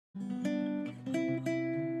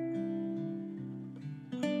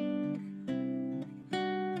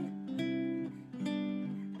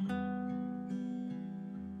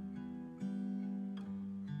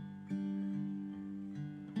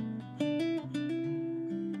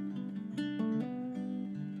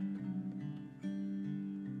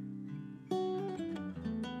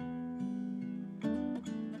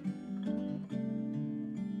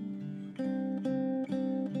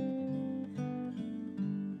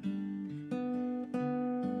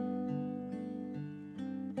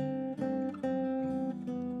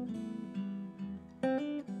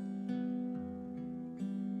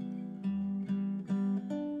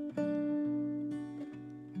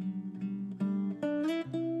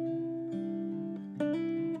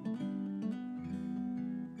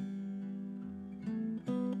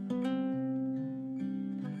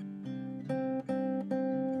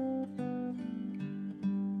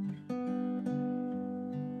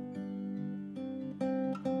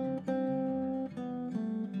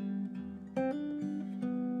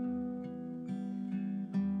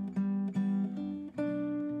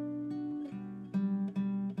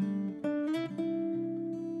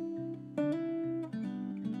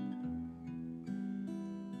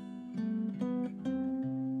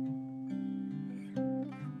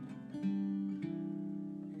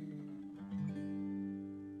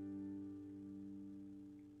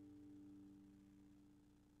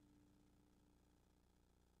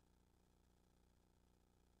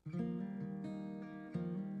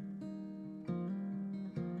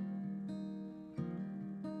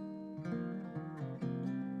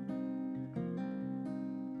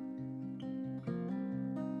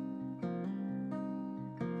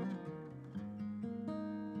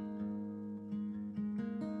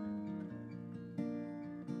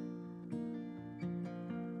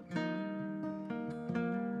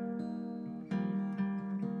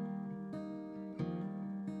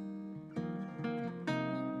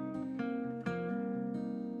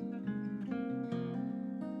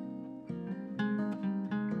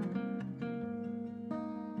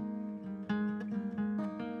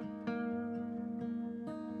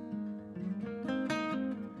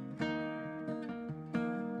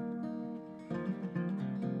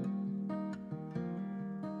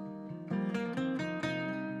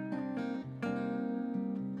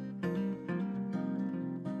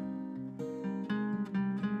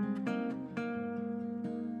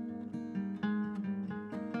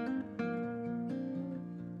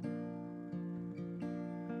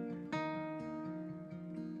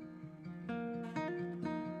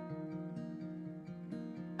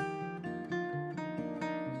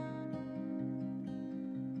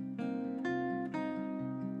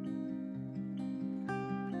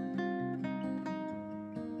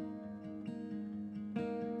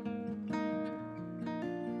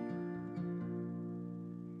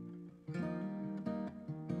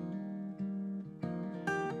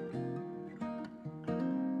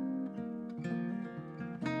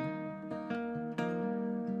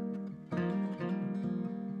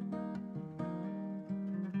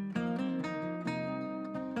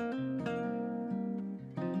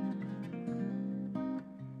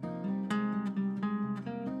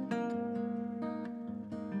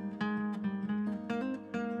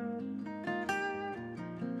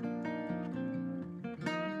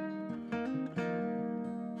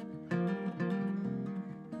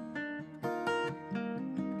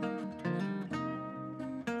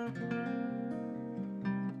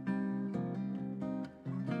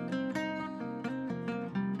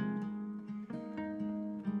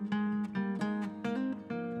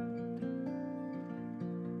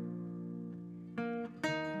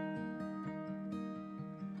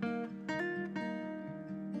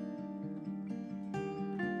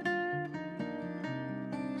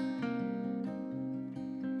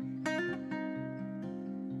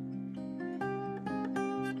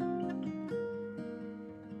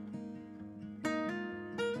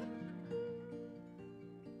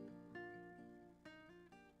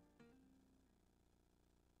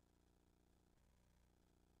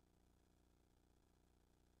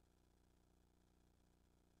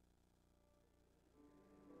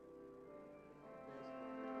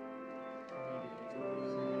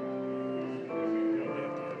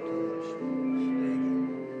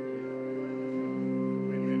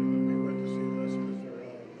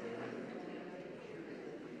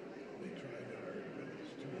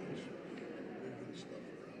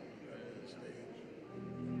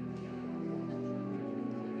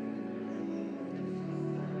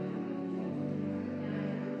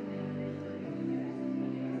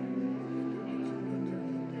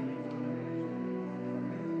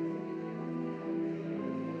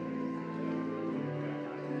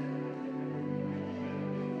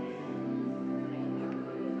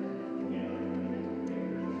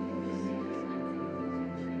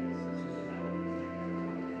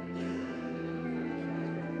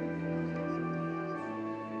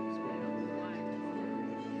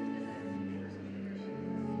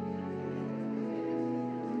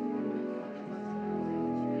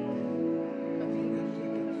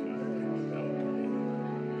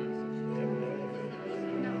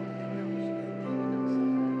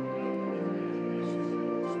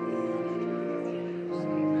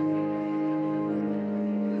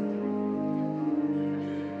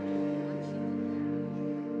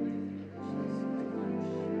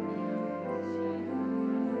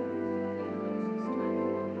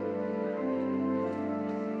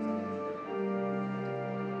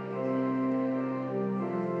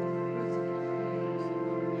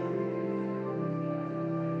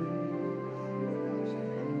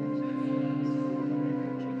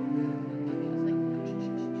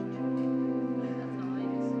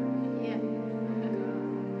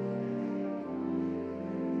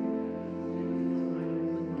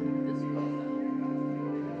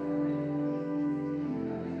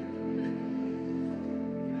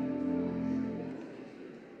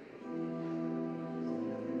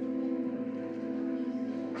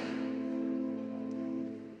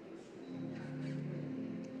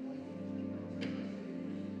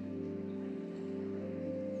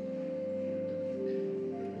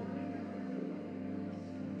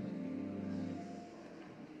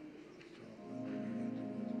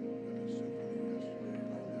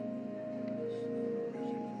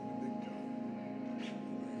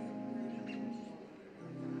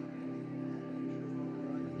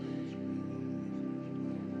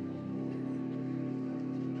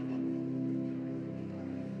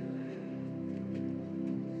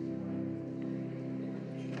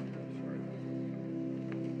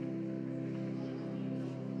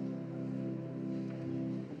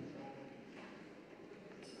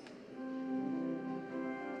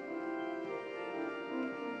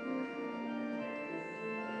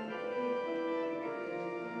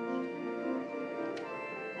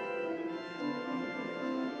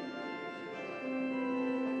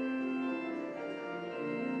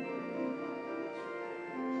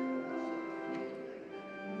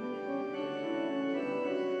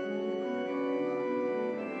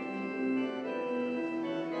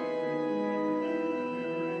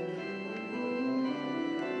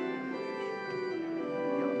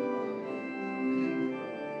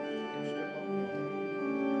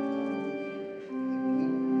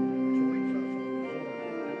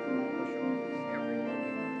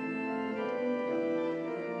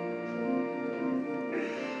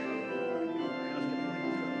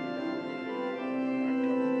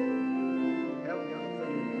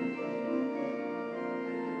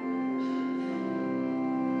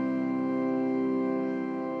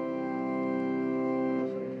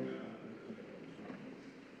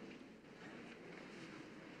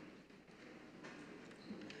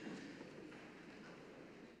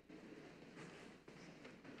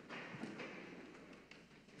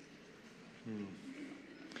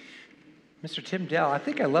Mr. Tim Dell, I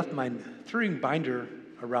think I left my 3-ring binder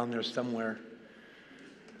around there somewhere.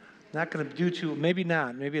 Not going to do too, maybe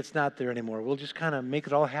not. Maybe it's not there anymore. We'll just kind of make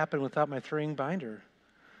it all happen without my 3-ring binder.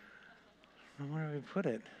 Where do we put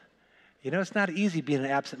it? You know, it's not easy being an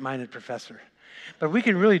absent-minded professor. But we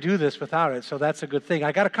can really do this without it, so that's a good thing.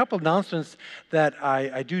 I got a couple announcements that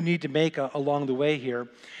I do need to make along the way here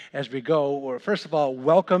as we go. First of all,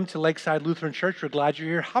 welcome to Lakeside Lutheran Church. We're glad you're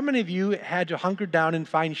here. How many of you had to hunker down and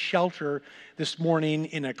find shelter this morning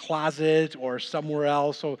in a closet or somewhere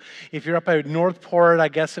else? So if you're up at Northport, I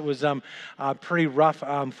guess it was pretty rough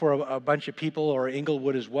for a bunch of people, or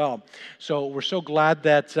Inglewood as well. So we're so glad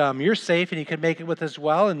that you're safe and you can make it with us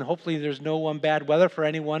well, and hopefully there's no bad weather for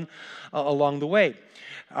anyone along the way.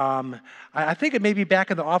 I think it may be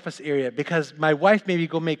back in the office area because my wife maybe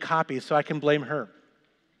go make copies, so I can blame her.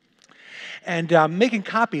 And making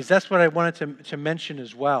copies, that's what I wanted to mention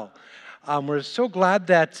as well. We're so glad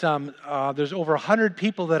that there's over 100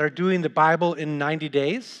 people that are doing the Bible in 90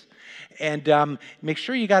 days. And make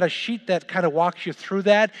sure you got a sheet that kind of walks you through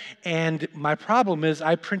that. And my problem is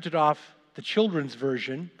I printed off the children's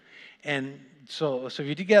version. And so if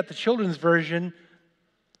you did get the children's version,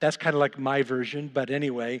 that's kind of like my version, but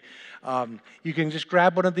anyway, you can just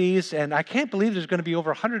grab one of these, and I can't believe there's going to be over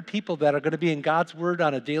 100 people that are going to be in God's Word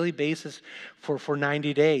on a daily basis for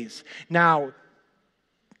 90 days. Now,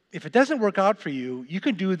 if it doesn't work out for you, you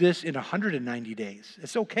can do this in 190 days.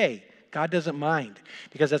 It's okay. God doesn't mind,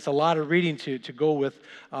 because that's a lot of reading to go with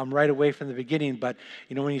right away from the beginning. But,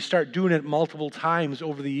 you know, when you start doing it multiple times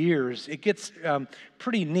over the years, it gets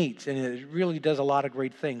pretty neat, and it really does a lot of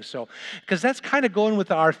great things. So, because that's kind of going with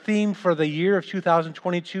our theme for the year of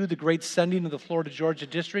 2022, the great sending of the Florida Georgia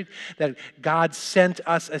District, that God sent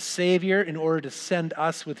us a Savior in order to send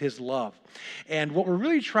us with His love. And what we're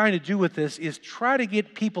really trying to do with this is try to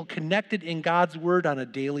get people connected in God's Word on a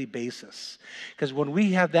daily basis. Because when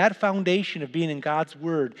we have that foundation of being in God's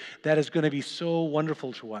Word, that is going to be so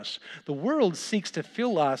wonderful to us. The world seeks to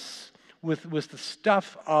fill us with the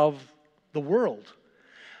stuff of the world.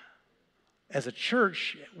 As a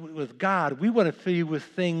church with God, we want to fill you with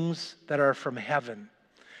things that are from heaven.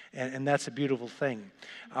 And that's a beautiful thing.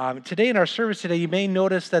 Today in our service today, you may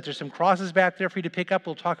notice that there's some crosses back there for you to pick up.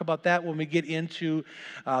 We'll talk about that when we get into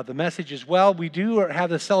the message as well. We do have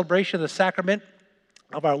the celebration of the sacrament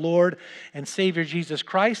of our Lord and Savior Jesus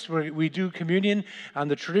Christ. We do communion on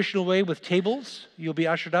the traditional way with tables. You'll be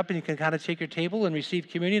ushered up and you can kind of take your table and receive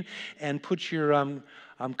communion and put your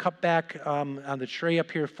cup back on the tray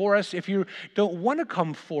up here for us. If you don't want to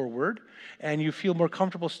come forward and you feel more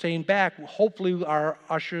comfortable staying back, hopefully our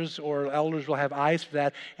ushers or elders will have eyes for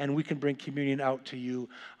that, and we can bring communion out to you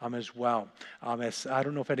as well. I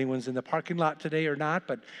don't know if anyone's in the parking lot today or not,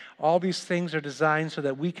 but all these things are designed so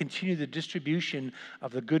that we continue the distribution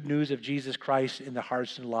of the good news of Jesus Christ in the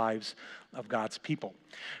hearts and lives of God's people.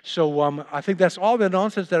 So I think that's all the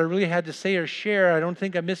announcements that I really had to say or share. I don't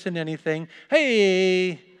think I'm missing anything.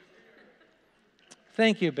 Hey!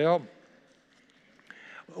 Thank you, Bill.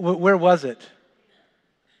 Where was it?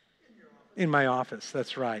 In my office,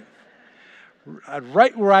 that's right.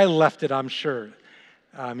 Right where I left it, I'm sure.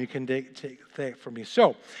 You can take that for me.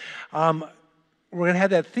 So, we're going to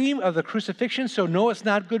have that theme of the crucifixion. So, no, it's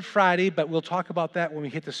not Good Friday, but we'll talk about that when we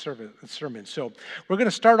hit the sermon. So, we're going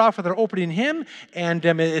to start off with our opening hymn. And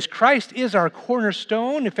as Christ is our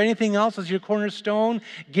cornerstone, if anything else is your cornerstone,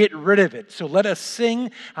 get rid of it. So, let us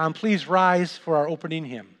sing. Please rise for our opening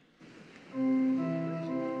hymn.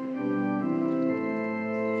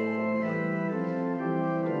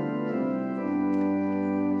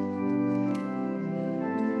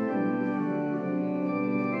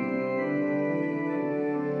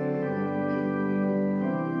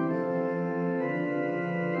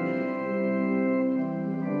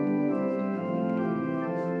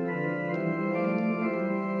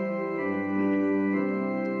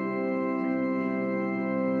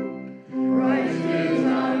 Christ is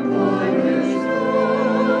our cornerstone.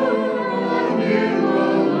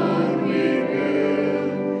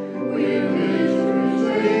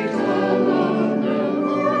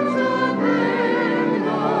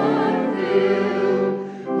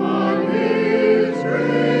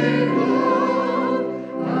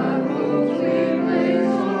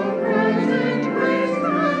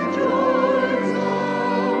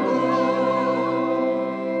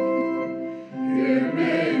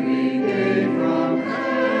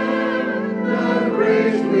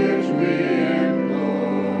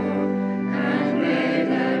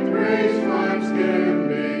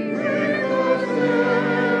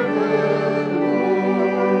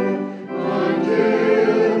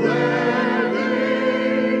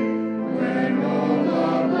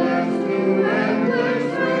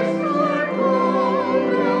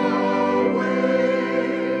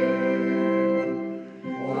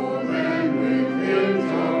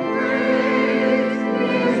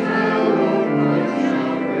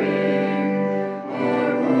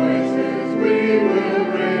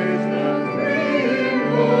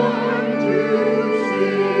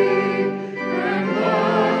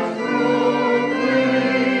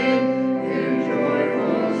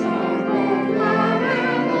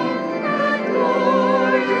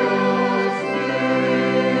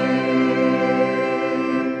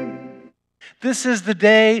 this is the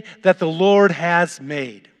day that the Lord has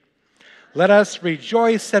made. Let us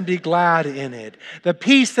rejoice and be glad in it. The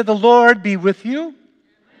peace of the Lord be with you.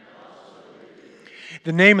 In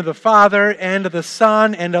the name of the Father, and of the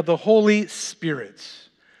Son, and of the Holy Spirit.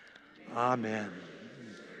 Amen.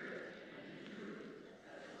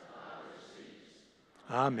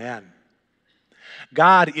 Amen.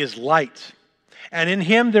 God is light, and in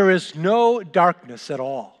Him there is no darkness at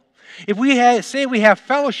all. If we say we have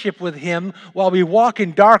fellowship with Him while we walk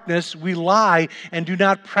in darkness, we lie and do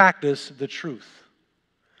not practice the truth.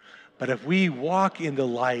 But if we walk in the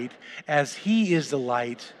light as He is the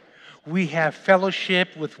light, we have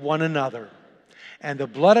fellowship with one another. And the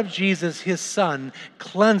blood of Jesus, His Son,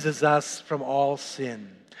 cleanses us from all sin.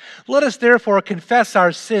 Let us therefore confess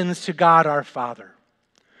our sins to God our Father.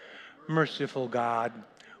 Merciful God,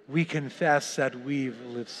 we confess that we've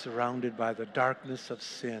lived surrounded by the darkness of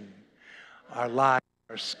sin. Our lives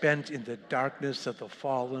are spent in the darkness of the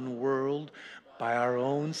fallen world by our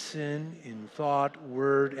own sin in thought,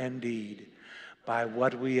 word, and deed, by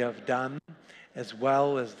what we have done, as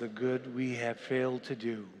well as the good we have failed to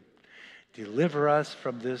do. Deliver us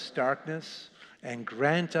from this darkness and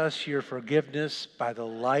grant us your forgiveness by the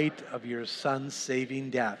light of your Son's saving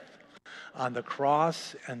death on the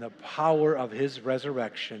cross and the power of His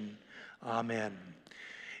resurrection. Amen.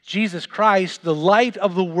 Jesus Christ, the light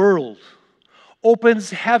of the world, opens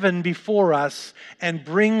heaven before us and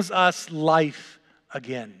brings us life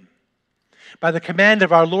again. By the command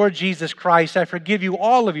of our Lord Jesus Christ, I forgive you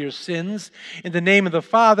all of your sins in the name of the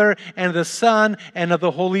Father, and of the Son, and of the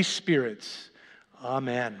Holy Spirit.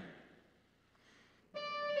 Amen.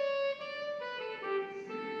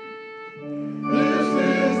 This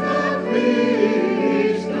is the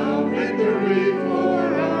feast of victory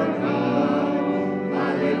for our God.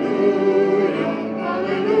 Hallelujah,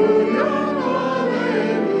 hallelujah, hallelujah.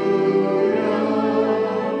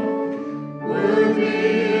 Worthy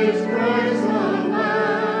is Christ the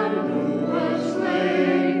Lamb who was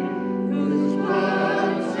slain, whose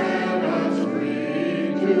blood set us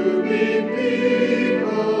free to be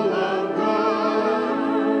people of God.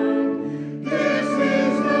 This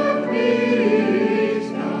is the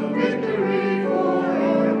feast of victory for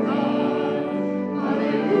our God.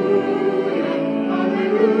 Hallelujah,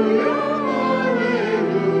 hallelujah, hallelujah.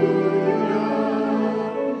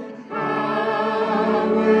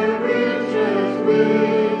 Power, riches,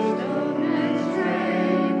 wisdom, and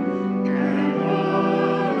strength, and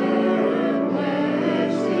honor,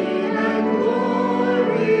 blessing, and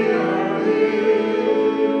glory are His.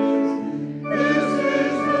 This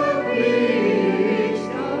is the feast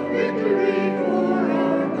of victory for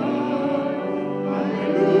our God.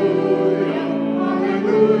 Hallelujah,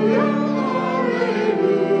 hallelujah, hallelujah.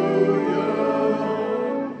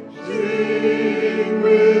 Sing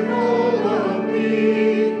with all the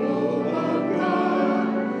people of God,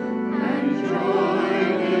 and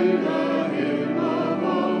join in the hymn of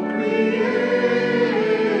all creation.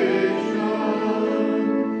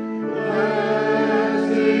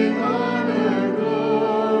 Blessing, honor,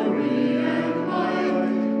 glory, and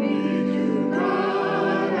might be to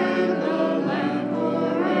God and the Lamb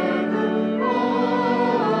forever.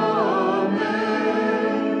 Amen.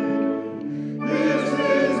 This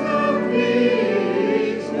is the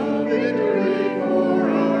feast of victory for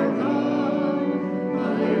our God.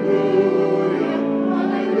 Hallelujah,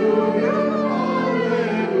 hallelujah,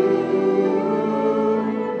 hallelujah.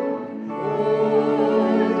 For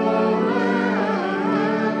the Lamb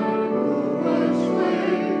who was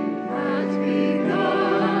slain has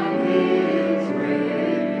begun His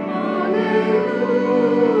reign. Hallelujah.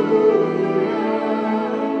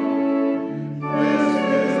 This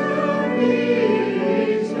is the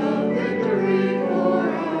feast of victory for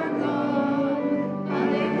our God.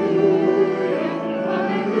 Hallelujah,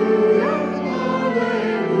 hallelujah,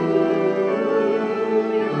 hallelujah.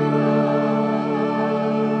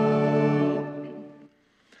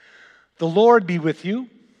 The Lord be with you.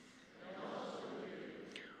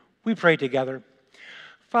 We pray together.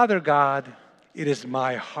 Father God, it is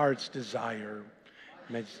my heart's desire,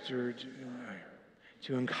 Master,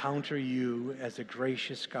 to encounter you as a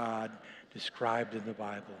gracious God described in the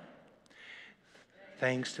Bible.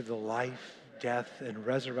 Thanks to the life, death, and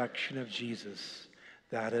resurrection of Jesus,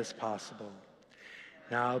 that is possible.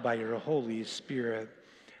 Now, by your Holy Spirit,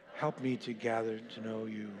 help me to gather to know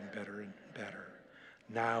you better and better,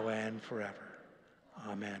 now and forever.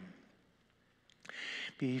 Amen.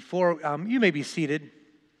 Before you may be seated.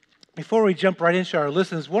 Before we jump right into our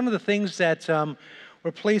lessons, one of the things that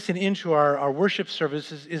we're placing into our worship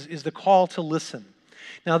services is the call to listen.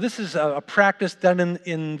 Now, this is a practice done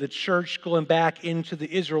in the church going back into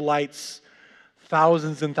the Israelites'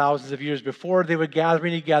 thousands and thousands of years before they were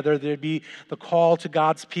gathering together, there'd be the call to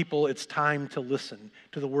God's people. It's time to listen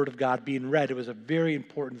to the Word of God being read. It was a very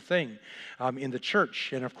important thing in the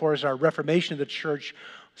church. And of course, our Reformation of the church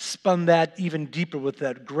spun that even deeper with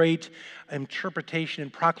that great interpretation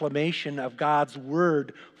and proclamation of God's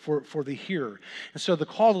Word for the hearer. And so the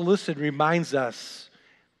call to listen reminds us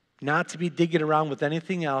not to be digging around with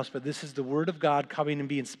anything else, but this is the Word of God coming and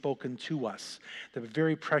being spoken to us, the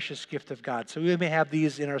very precious gift of God. So we may have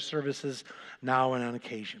these in our services now and on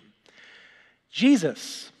occasion.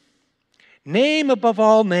 Jesus, name above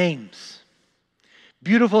all names,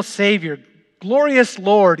 beautiful Savior, glorious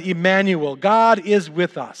Lord, Emmanuel, God is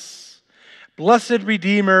with us, blessed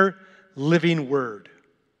Redeemer, living Word.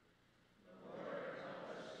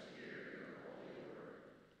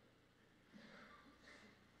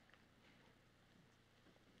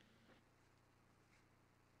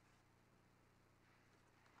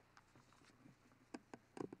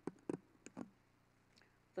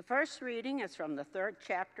 The first reading is from the 3rd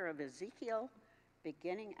chapter of Ezekiel,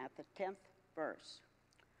 beginning at the 10th verse.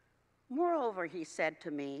 Moreover, he said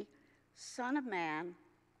to me, Son of man,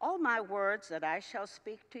 all my words that I shall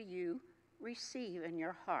speak to you, receive in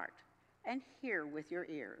your heart, and hear with your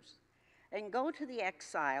ears. And go to the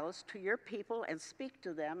exiles, to your people, and speak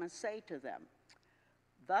to them, and say to them,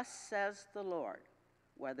 Thus says the Lord,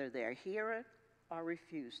 whether they hear it or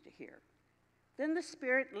refuse to hear. Then the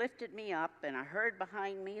Spirit lifted me up, and I heard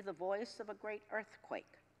behind me the voice of a great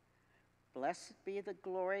earthquake. Blessed be the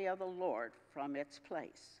glory of the Lord from its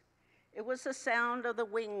place. It was the sound of the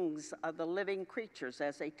wings of the living creatures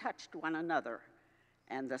as they touched one another,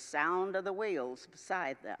 and the sound of the wheels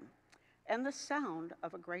beside them, and the sound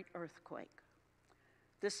of a great earthquake.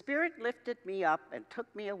 The Spirit lifted me up and took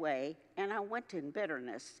me away, and I went in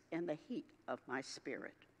bitterness in the heat of my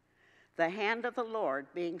spirit, the hand of the Lord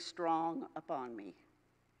being strong upon me.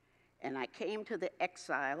 And I came to the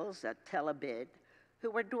exiles at Tel Abib,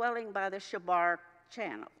 who were dwelling by the Shabar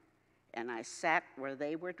channel, and I sat where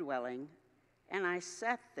they were dwelling, and I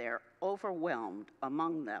sat there overwhelmed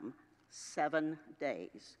among them 7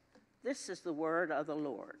 days. This is the word of the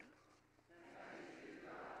Lord.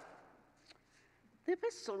 The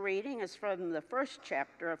epistle reading is from the 1st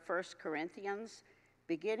chapter of 1 Corinthians,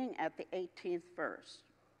 beginning at the 18th verse.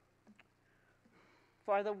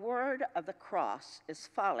 For the word of the cross is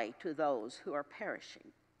folly to those who are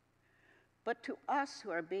perishing, but to us who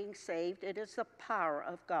are being saved it is the power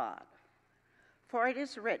of God. For it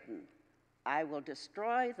is written, I will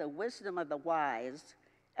destroy the wisdom of the wise,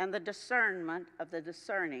 and the discernment of the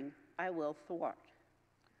discerning I will thwart.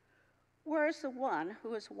 Where is the one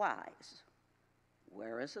who is wise?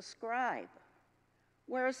 Where is a scribe?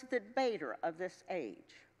 Where is the debater of this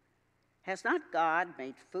age? Has not God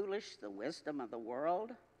made foolish the wisdom of the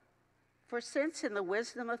world? For since in the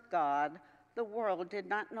wisdom of God, the world did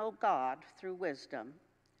not know God through wisdom,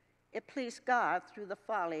 it pleased God through the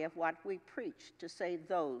folly of what we preach to save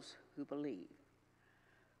those who believe.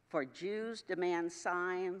 For Jews demand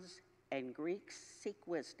signs and Greeks seek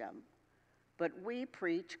wisdom, but we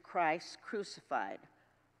preach Christ crucified,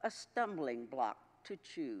 a stumbling block to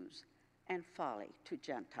Jews and folly to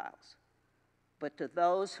Gentiles. But to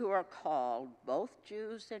those who are called, both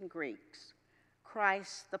Jews and Greeks,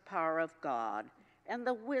 Christ the power of God and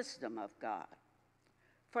the wisdom of God.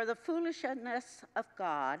 For the foolishness of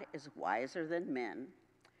God is wiser than men,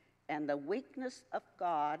 and the weakness of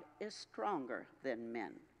God is stronger than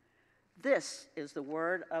men. This is the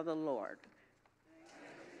word of the Lord.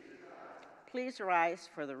 Please rise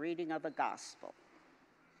for the reading of the gospel.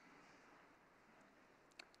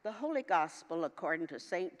 The Holy Gospel according to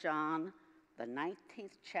St. John, the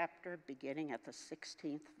 19th chapter, beginning at the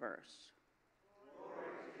 16th verse.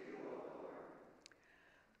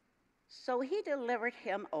 So he delivered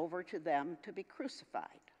him over to them to be crucified.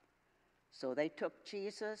 So they took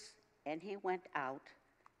Jesus, and he went out,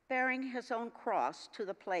 bearing his own cross to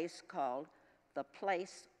the place called the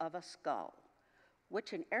place of a skull,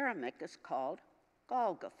 which in Aramaic is called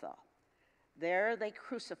Golgotha. There they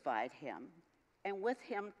crucified him, and with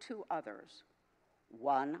him 2 others,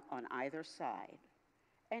 one on either side,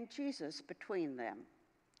 and Jesus between them.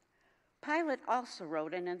 Pilate also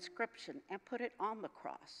wrote an inscription and put it on the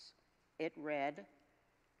cross. It read,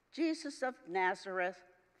 Jesus of Nazareth,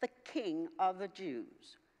 the King of the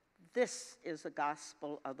Jews. This is the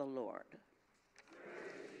gospel of the Lord.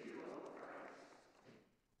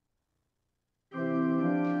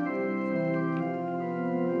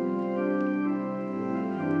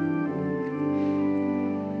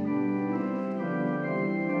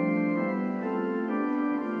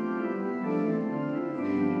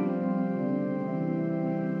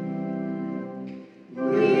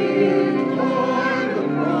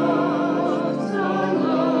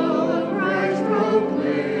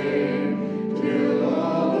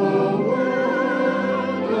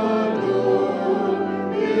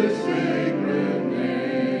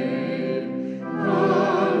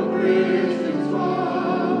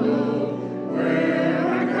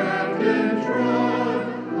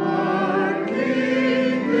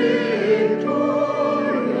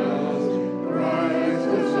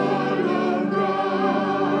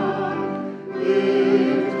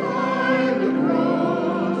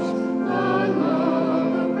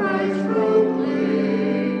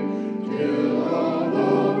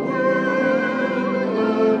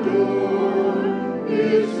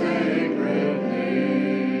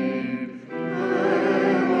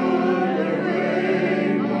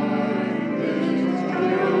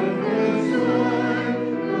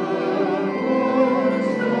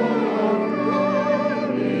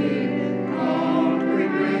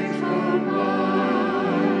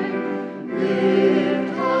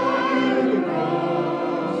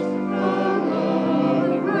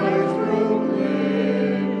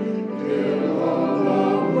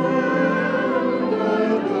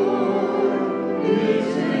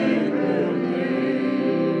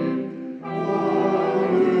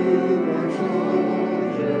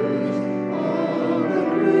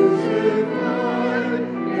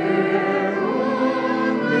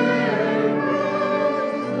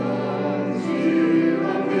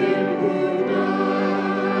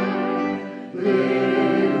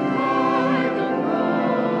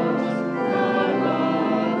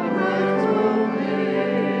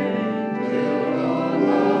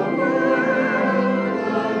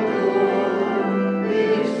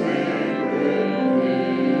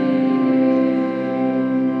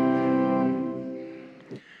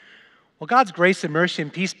 God's grace and mercy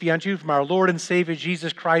and peace be unto you from our Lord and Savior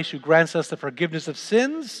Jesus Christ, who grants us the forgiveness of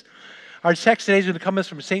sins. Our text today is going to come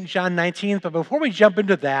from St. John 19, but before we jump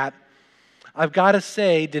into that, I've got to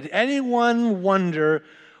say, did anyone wonder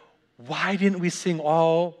why didn't we sing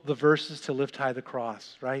all the verses to Lift High the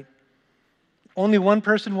Cross, right? Only one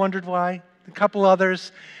person wondered why. A couple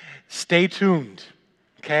others. Stay tuned,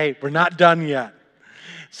 okay? We're not done yet.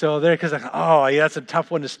 So there, because oh, yeah, that's a tough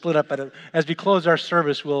one to split up. But as we close our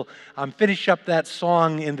service, we'll finish up that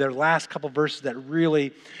song in the last couple verses that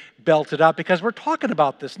really belt it up, because we're talking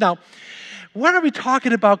about this. Now, what are we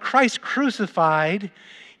talking about? Christ crucified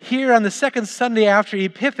here on the second Sunday after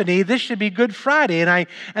Epiphany. This should be Good Friday. And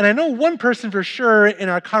I know one person for sure in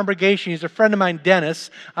our congregation. He's a friend of mine, Dennis.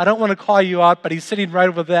 I don't want to call you out, but he's sitting right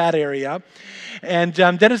over that area. And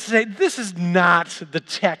Dennis said, this is not the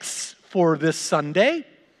text for this Sunday.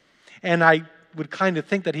 And I would kind of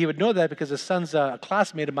think that he would know that because his son's a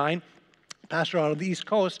classmate of mine, pastor on the East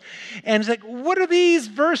Coast. And he's like, what are these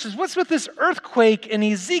verses? What's with this earthquake in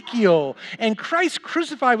Ezekiel and Christ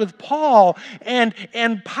crucified with Paul and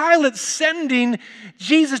Pilate sending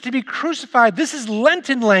Jesus to be crucified? This is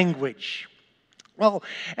Lenten language. Well,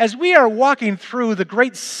 as we are walking through the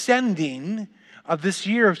great sending of this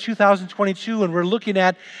year of 2022, and we're looking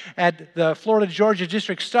at the Florida, Georgia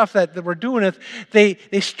district stuff that we're doing it,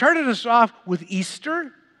 they started us off with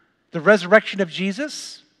Easter, the resurrection of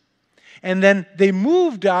Jesus, and then they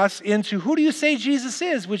moved us into who do you say Jesus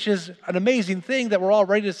is, which is an amazing thing that we're all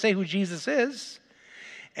ready to say who Jesus is.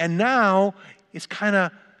 And now it's kind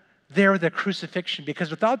of there with the crucifixion, because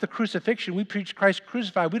without the crucifixion, we preach Christ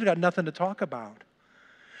crucified, we've got nothing to talk about.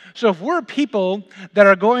 So if we're people that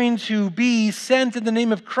are going to be sent in the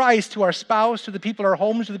name of Christ to our spouse, to the people at our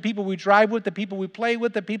homes, to the people we drive with, the people we play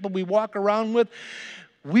with, the people we walk around with,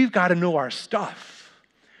 we've got to know our stuff.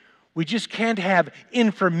 We just can't have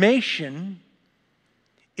information.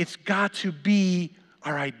 It's got to be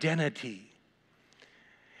our identity.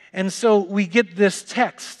 And so we get this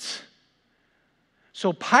text.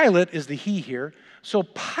 So Pilate is the he here. So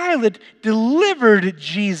Pilate delivered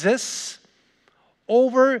Jesus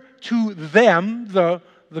over to them, the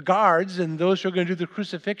guards and those who are going to do the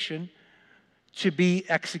crucifixion, to be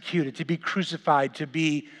executed, to be crucified, to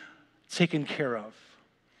be taken care of.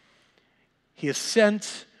 He is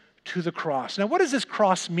sent to the cross. Now, what does this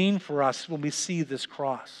cross mean for us when we see this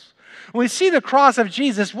cross? When we see the cross of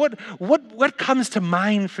Jesus, what comes to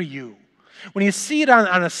mind for you? When you see it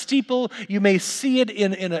on a steeple, you may see it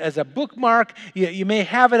as a bookmark. You may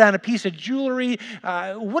have it on a piece of jewelry.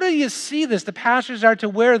 What do you see this? The pastors are to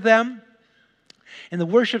wear them in the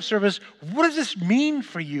worship service. What does this mean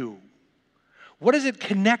for you? What does it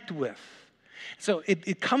connect with? So it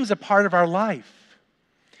becomes a part of our life.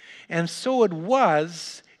 And so it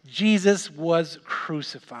was, Jesus was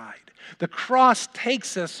crucified. The cross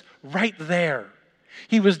takes us right there.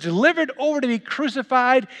 He was delivered over to be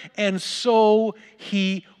crucified, and so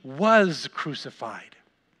he was crucified.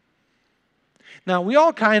 Now, we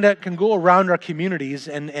all kind of can go around our communities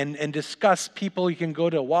and discuss people. You can go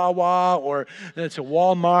to Wawa or to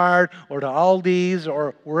Walmart or to Aldi's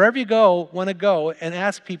or wherever you want to go, and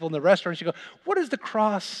ask people in the restaurants, you go, what does the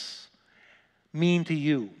cross mean to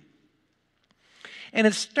you? And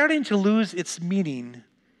it's starting to lose its meaning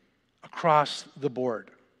across the board.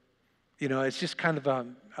 You know, it's just kind of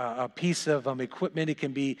a piece of equipment. It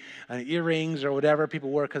can be earrings or whatever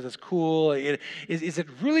people wear because it's cool. Is it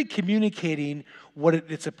really communicating what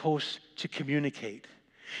it's supposed to communicate?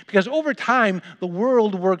 Because over time, the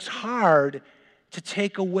world works hard to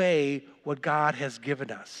take away what God has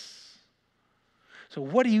given us. So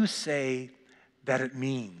what do you say that it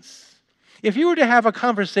means? If you were to have a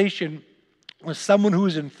conversation with someone who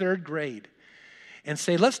is in third grade and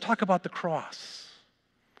say, let's talk about the cross,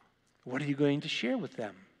 what are you going to share with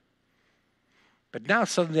them? But now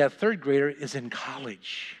suddenly that third grader is in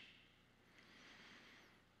college.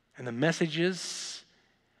 And the messages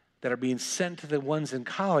that are being sent to the ones in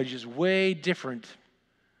college is way different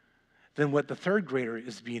than what the third grader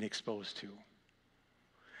is being exposed to.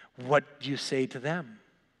 What do you say to them?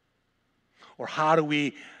 Or how do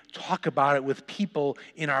we talk about it with people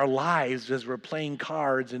in our lives as we're playing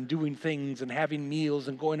cards and doing things and having meals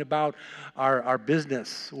and going about our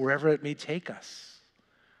business, wherever it may take us?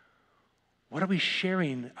 What are we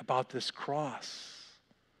sharing about this cross?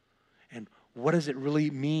 And what does it really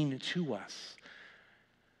mean to us?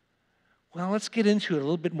 Well, let's get into it a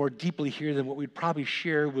little bit more deeply here than what we'd probably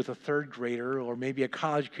share with a third grader or maybe a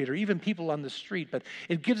college kid or even people on the street, but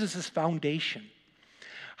it gives us this foundation.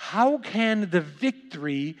 How can the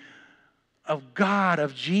victory of God,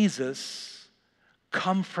 of Jesus,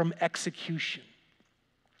 come from execution?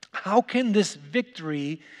 How can this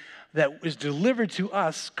victory that is delivered to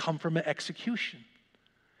us come from an execution?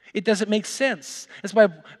 It doesn't make sense. That's why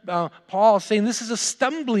Paul is saying this is a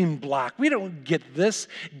stumbling block. We don't get this.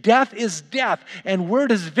 Death is death. And where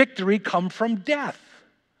does victory come from death?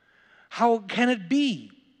 How can it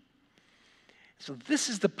be? So this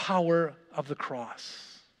is the power of the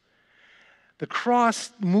cross. The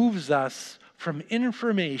cross moves us from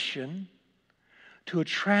information to a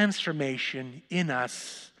transformation in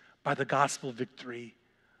us by the gospel victory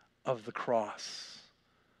of the cross.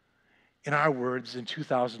 In our words, in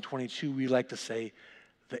 2022, we like to say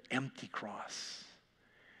the empty cross.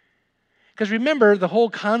 Because remember, the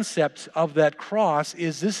whole concept of that cross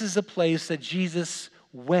is this is a place that Jesus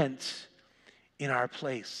went in our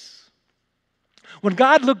place. When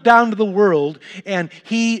God looked down to the world and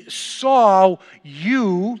he saw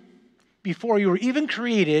you before you were even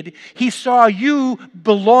created, he saw you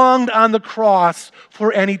belonged on the cross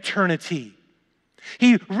for an eternity.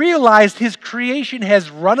 He realized his creation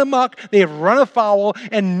has run amok, they have run afoul,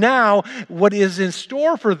 and now what is in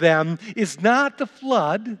store for them is not the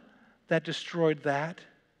flood that destroyed that.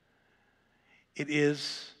 It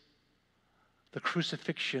is the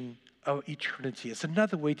crucifixion of eternity. It's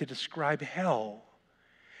another way to describe hell.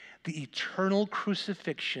 The eternal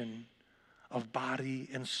crucifixion of body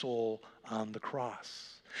and soul on the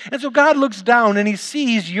cross. And so God looks down and he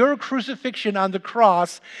sees your crucifixion on the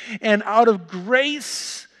cross, and out of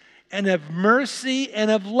grace and of mercy and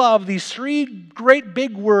of love, these three great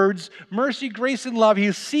big words, mercy, grace, and love,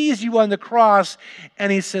 he sees you on the cross and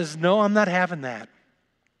he says, no, I'm not having that.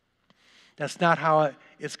 That's not how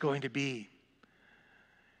it's going to be.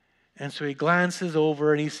 And so he glances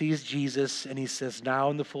over and he sees Jesus and he says, now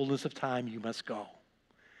in the fullness of time you must go,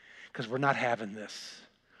 because we're not having this.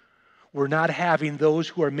 We're not having those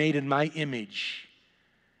who are made in my image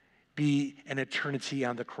be an eternity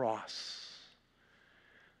on the cross.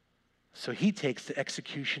 So he takes the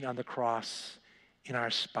execution on the cross in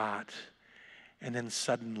our spot, and then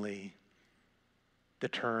suddenly the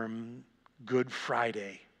term Good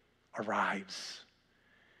Friday arrives,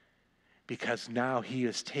 because now he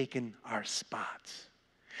has taken our spot.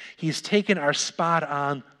 He's taken our spot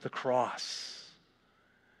on the cross.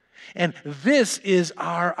 And this is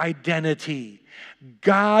our identity.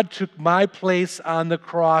 God took my place on the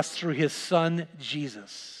cross through his son,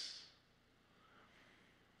 Jesus.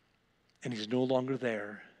 And he's no longer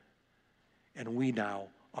there. And we now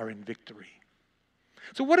are in victory.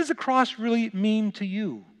 So what does the cross really mean to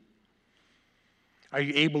you? Are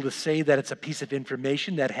you able to say that it's a piece of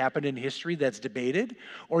information that happened in history that's debated?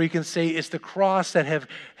 Or you can say it's the cross that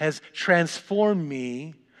has transformed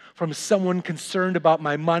me from someone concerned about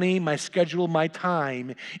my money, my schedule, my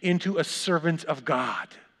time, into a servant of God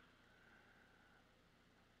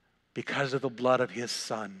because of the blood of his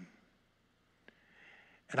Son.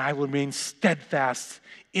 And I will remain steadfast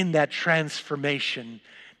in that transformation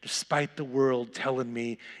despite the world telling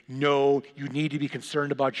me, no, you need to be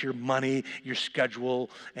concerned about your money, your schedule,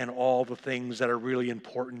 and all the things that are really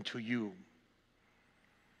important to you.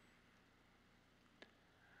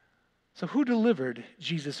 So who delivered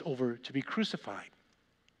Jesus over to be crucified?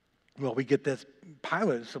 Well, we get this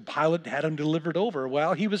Pilate. So Pilate had him delivered over.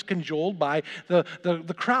 Well, he was cajoled by the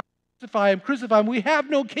crowd. Crucify him. We have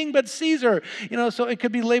no king but Caesar. So it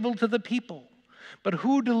could be labeled to the people. But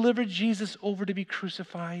who delivered Jesus over to be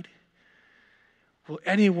crucified? Will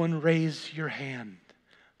anyone raise your hand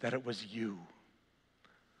that it was you?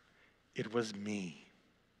 It was me.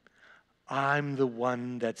 I'm the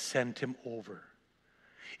one that sent him over.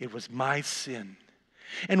 It was my sin.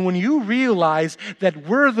 And when you realize that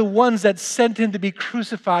we're the ones that sent him to be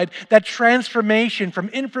crucified, that transformation from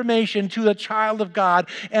information to the child of God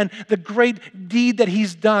and the great deed that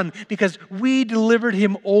he's done because we delivered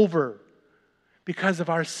him over because of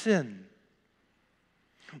our sin.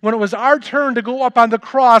 When it was our turn to go up on the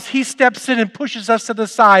cross, he steps in and pushes us to the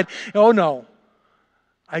side. Oh no,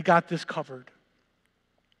 I got this covered.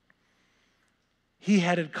 He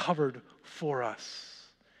had it covered for us.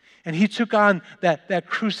 And he took on that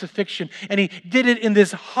crucifixion, and he did it in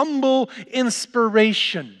this humble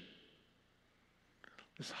inspiration.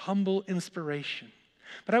 This humble inspiration.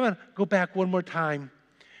 But I want to go back one more time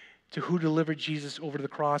to who delivered Jesus over to the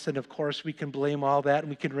cross. And of course, we can blame all that,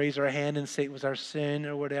 and we can raise our hand and say it was our sin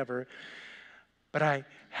or whatever. But I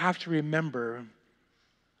have to remember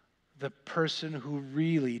the person who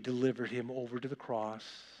really delivered him over to the cross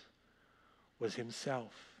was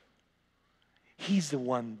himself. He's the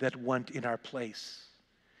one that went in our place.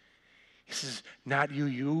 He says, not you,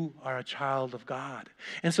 you are a child of God.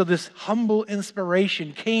 And so this humble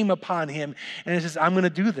inspiration came upon him, and he says, I'm going to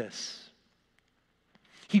do this.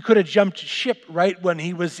 He could have jumped ship right when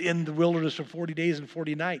he was in the wilderness for 40 days and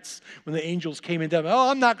 40 nights when the angels came and said, oh,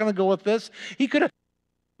 I'm not going to go with this. He could have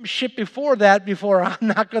jumped ship before that, I'm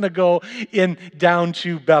not going to go down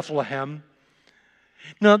to Bethlehem.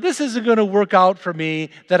 No, this isn't going to work out for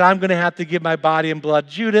me that I'm going to have to give my body and blood.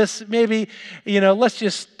 Judas, maybe, let's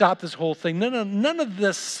just stop this whole thing. No, none of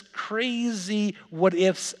this crazy what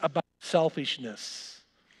ifs about selfishness.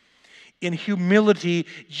 In humility,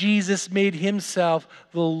 Jesus made himself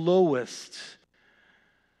the lowest.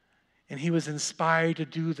 And he was inspired to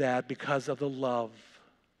do that because of the love,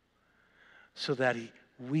 so that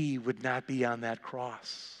we would not be on that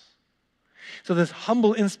cross. So this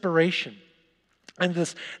humble inspiration and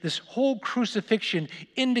this whole crucifixion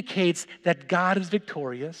indicates that God is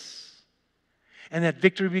victorious and that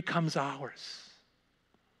victory becomes ours.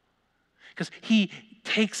 Because he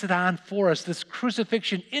takes it on for us. This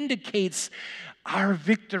crucifixion indicates our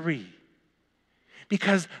victory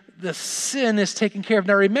because the sin is taken care of.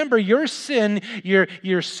 Now remember, your sin,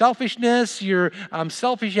 your selfishness, your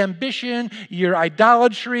selfish ambition, your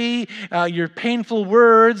idolatry, your painful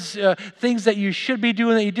words, things that you should be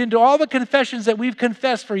doing that you didn't do, all the confessions that we've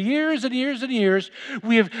confessed for years and years and years,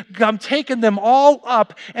 we have taken them all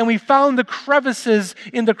up and we found the crevices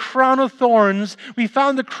in the crown of thorns. We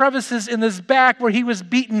found the crevices in his back where he was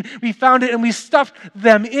beaten. We found it and we stuffed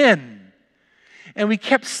them in. And we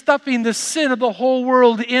kept stuffing the sin of the whole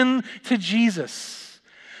world into Jesus.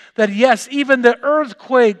 That yes, even the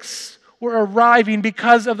earthquakes were arriving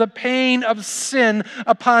because of the pain of sin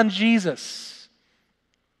upon Jesus.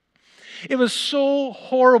 It was so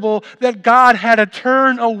horrible that God had to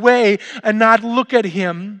turn away and not look at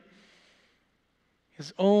him.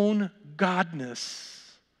 His own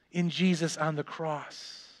godness in Jesus on the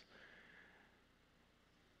cross.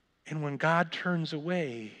 And when God turns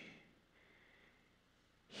away,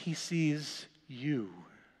 he sees you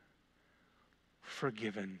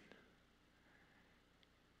forgiven.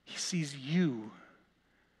 He sees you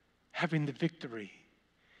having the victory.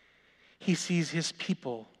 He sees his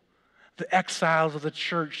people, the exiles of the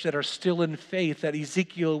church that are still in faith that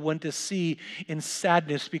Ezekiel went to see in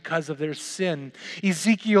sadness because of their sin.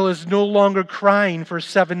 Ezekiel is no longer crying for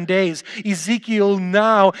 7 days. Ezekiel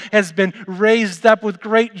now has been raised up with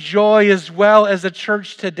great joy as well as the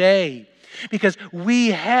church today. Because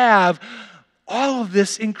we have all of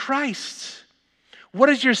this in Christ. What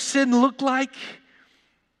does your sin look like?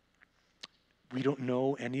 We don't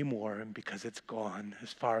know anymore because it's gone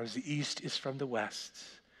as far as the east is from the west.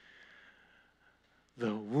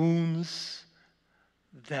 The wounds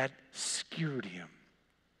that skewered him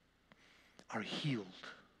are healed.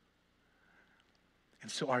 And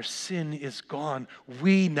so our sin is gone.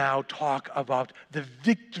 We now talk about the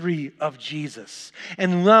victory of Jesus.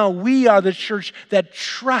 And now we are the church that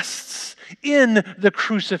trusts in the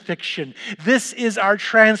crucifixion. This is our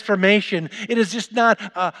transformation. It is just not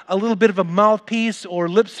a little bit of a mouthpiece or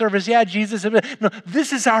lip service. Yeah, Jesus. No,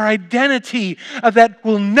 this is our identity that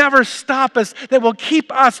will never stop us, that will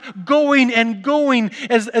keep us going and going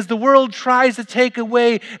as the world tries to take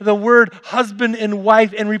away the word husband and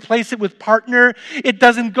wife and replace it with partner. It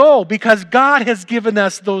doesn't go because God has given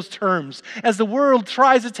us those terms. As the world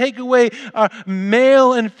tries to take away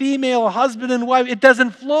male and female, husband and wife, it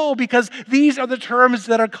doesn't flow because these are the terms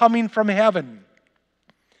that are coming from heaven.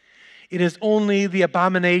 It is only the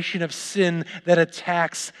abomination of sin that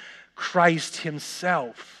attacks Christ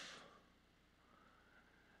himself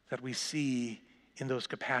that we see in those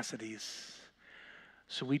capacities.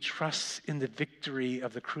 So we trust in the victory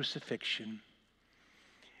of the crucifixion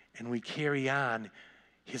and we carry on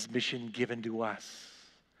his mission given to us.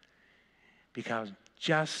 Because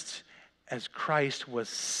just as Christ was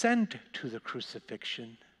sent to the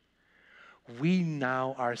crucifixion, we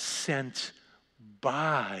now are sent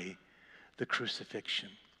by the crucifixion.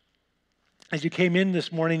 As you came in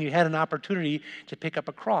this morning, you had an opportunity to pick up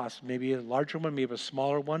a cross, maybe a larger one, maybe a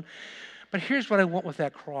smaller one. But here's what I want with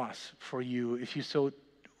that cross for you, if you so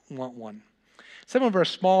want one. Some of them are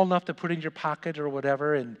small enough to put in your pocket or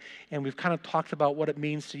whatever, and we've kind of talked about what it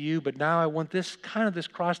means to you, but now I want this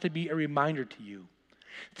cross to be a reminder to you.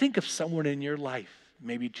 Think of someone in your life,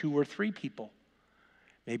 maybe 2 or 3 people.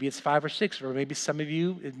 Maybe it's 5 or 6, or maybe some of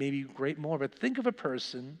you, it may be great more, but think of a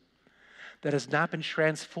person that has not been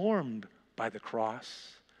transformed by the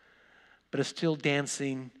cross, but is still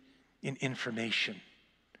dancing in information.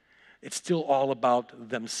 It's still all about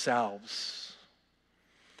themselves.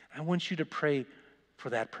 I want you to pray for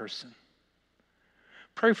that person.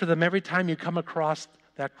 Pray for them every time you come across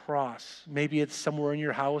that cross. Maybe it's somewhere in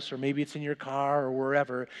your house, or maybe it's in your car, or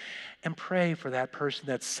wherever. And pray for that person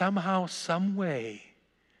that somehow, some way,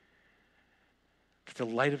 that the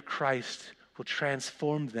light of Christ will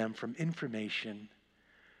transform them from information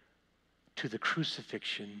to the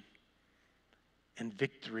crucifixion and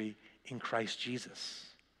victory in Christ Jesus.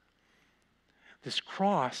 This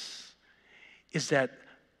cross is that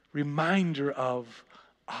reminder of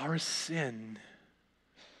our sin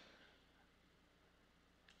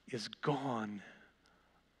is gone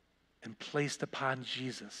and placed upon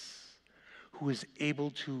Jesus, who is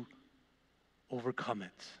able to overcome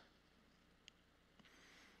it.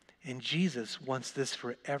 And Jesus wants this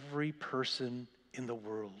for every person in the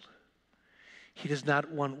world. He does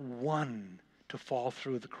not want one to fall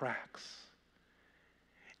through the cracks.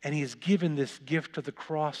 And he has given this gift of the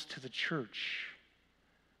cross to the church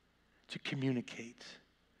to communicate.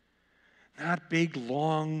 Not big,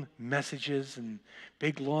 long messages and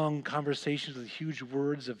big, long conversations with huge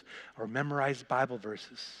words or memorized Bible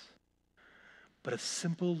verses, but a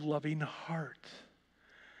simple, loving heart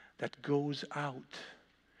that goes out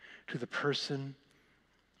to the person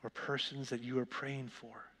or persons that you are praying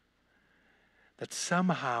for. That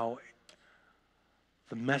somehow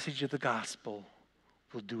the message of the gospel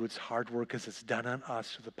will do its hard work as it's done on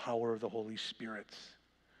us through the power of the Holy Spirit.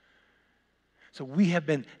 So we have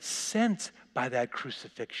been sent by that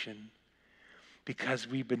crucifixion because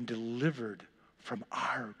we've been delivered from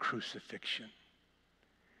our crucifixion.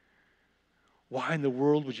 Why in the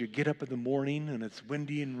world would you get up in the morning and it's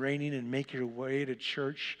windy and raining and make your way to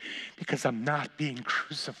church? Because I'm not being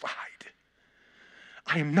crucified.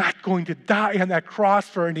 I am not going to die on that cross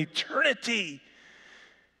for an eternity.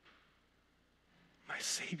 My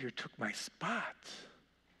Savior took my spot.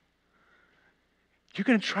 You're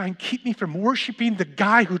going to try and keep me from worshiping the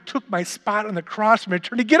guy who took my spot on the cross from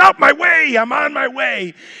eternity. Get out my way. I'm on my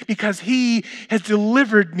way because he has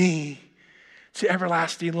delivered me to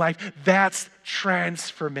everlasting life. That's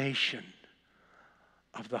transformation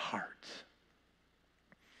of the heart.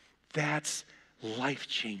 That's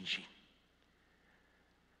life-changing.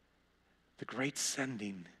 The great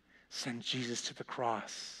sending sent Jesus to the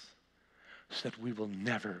cross so that we will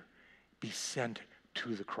never be sent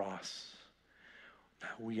to the cross.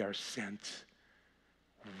 Now we are sent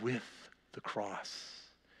with the cross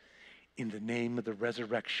in the name of the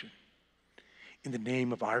resurrection, in the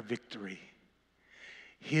name of our victory,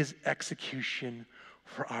 his execution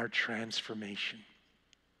for our transformation.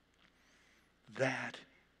 That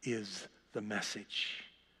is the message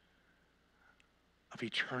of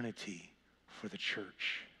eternity for the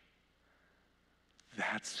church.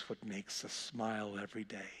 That's what makes us smile every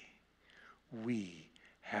day. We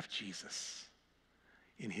have Jesus.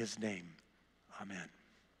 In his name, amen.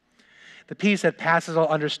 The peace that passes all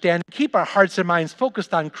understanding, keep our hearts and minds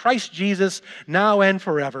focused on Christ Jesus now and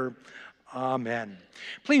forever. Amen.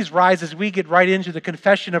 Please rise as we get right into the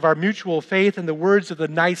confession of our mutual faith and the words of the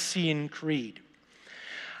Nicene Creed.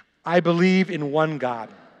 I believe in one God,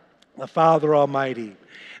 the Father Almighty,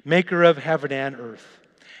 maker of heaven and earth,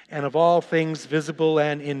 and of all things visible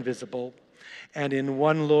and invisible, and in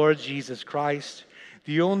one Lord Jesus Christ,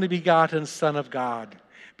 the only begotten Son of God,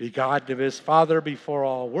 begotten of his Father before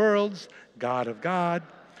all worlds, God of God,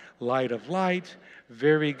 light of light,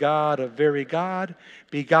 very God of very God,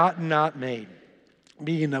 begotten, not made,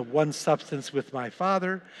 being of one substance with my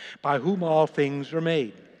Father, by whom all things were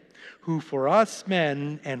made, who for us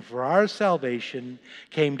men and for our salvation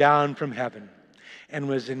came down from heaven, and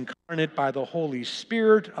was incarnate by the Holy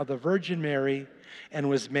Spirit of the Virgin Mary, and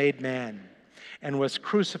was made man, and was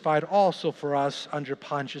crucified also for us under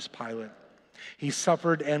Pontius Pilate. He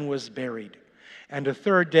suffered and was buried. And the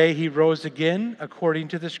third day he rose again, according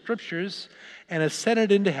to the Scriptures, and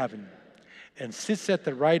ascended into heaven, and sits at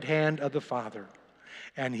the right hand of the Father.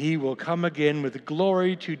 And he will come again with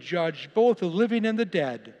glory to judge both the living and the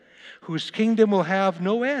dead, whose kingdom will have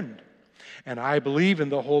no end. And I believe in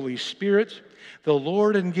the Holy Spirit, the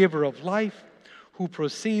Lord and giver of life, who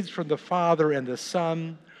proceeds from the Father and the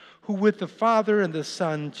Son, who with the Father and the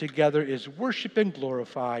Son together is worshiped and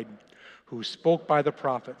glorified, who spoke by the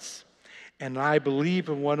prophets. And I believe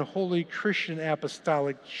in one holy Christian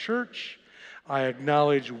apostolic church. I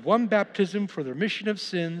acknowledge one baptism for the remission of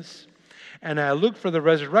sins, and I look for the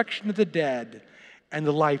resurrection of the dead and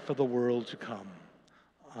the life of the world to come.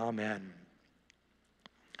 Amen.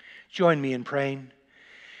 Join me in praying.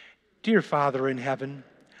 Dear Father in heaven,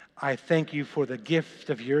 I thank you for the gift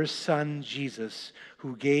of your Son, Jesus,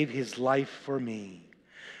 who gave his life for me.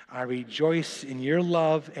 I rejoice in your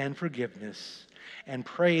love and forgiveness and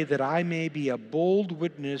pray that I may be a bold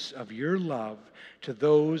witness of your love to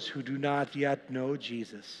those who do not yet know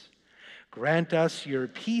Jesus. Grant us your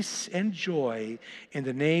peace and joy in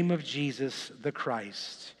the name of Jesus the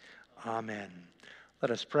Christ. Amen.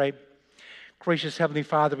 Let us pray. Gracious Heavenly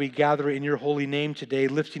Father, we gather in your holy name today,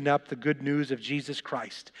 lifting up the good news of Jesus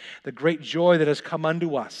Christ, the great joy that has come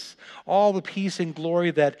unto us, all the peace and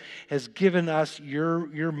glory that has given us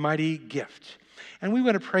your mighty gift. And we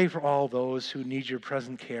want to pray for all those who need your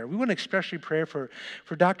present care. We want to especially pray for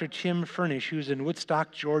Dr. Tim Furnish, who's in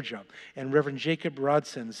Woodstock, Georgia, and Reverend Jacob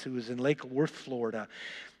Rodsons, who is in Lake Worth, Florida.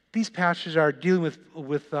 These pastors are dealing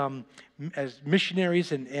with as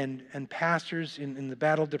missionaries and pastors in the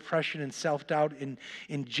battle of depression and self-doubt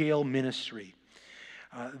in jail ministry.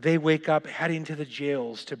 They wake up heading to the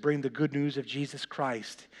jails to bring the good news of Jesus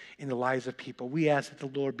Christ in the lives of people. We ask that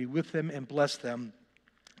the Lord be with them and bless them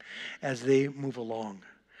as they move along.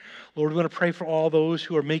 Lord, we want to pray for all those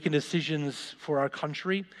who are making decisions for our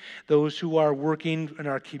country, those who are working in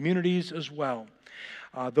our communities as well,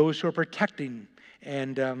 those who are protecting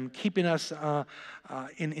and keeping us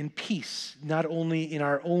in peace, not only in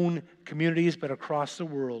our own communities, but across the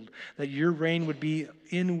world, that your reign would be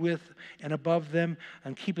in, with, and above them,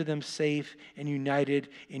 and keeping them safe and united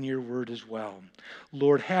in your word as well.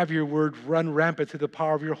 Lord, have your word run rampant through the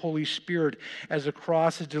power of your Holy Spirit as the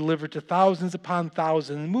cross is delivered to thousands upon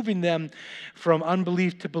thousands, moving them from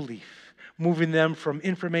unbelief to belief, moving them from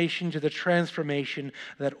information to the transformation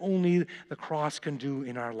that only the cross can do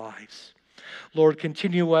in our lives. Lord,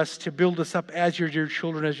 continue us to build us up as your dear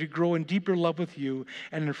children, as you grow in deeper love with you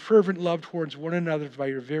and in fervent love towards one another by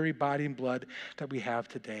your very body and blood that we have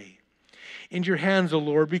today. In your hands, O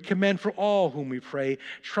Lord, we commend for all whom we pray,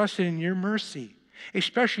 trusting in your mercy,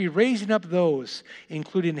 especially raising up those,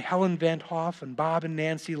 including Helen Van Hoff and Bob and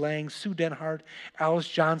Nancy Lang, Sue Denhart, Alice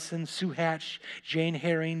Johnson, Sue Hatch, Jane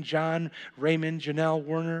Herring, John Raymond, Janelle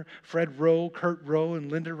Werner, Fred Rowe, Kurt Rowe,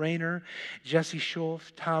 and Linda Rayner, Jesse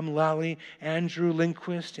Schoaf, Tom Lally, Andrew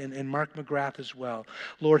Lindquist, and Mark McGrath as well.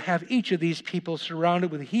 Lord, have each of these people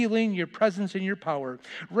surrounded with healing, your presence, and your power.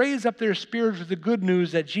 Raise up their spirits with the good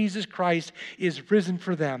news that Jesus Christ is risen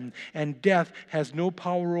for them, and death has no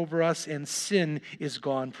power over us, and sin is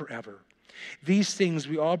gone forever. These things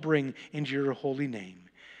we all bring into your holy name.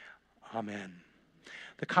 Amen.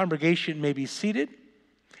 The congregation may be seated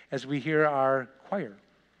as we hear our choir.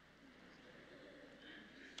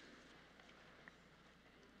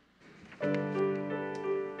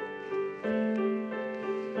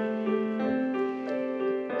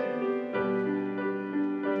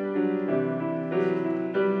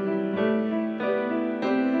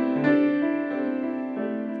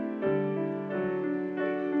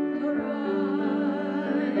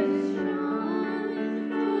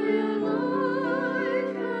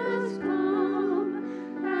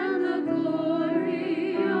 Glory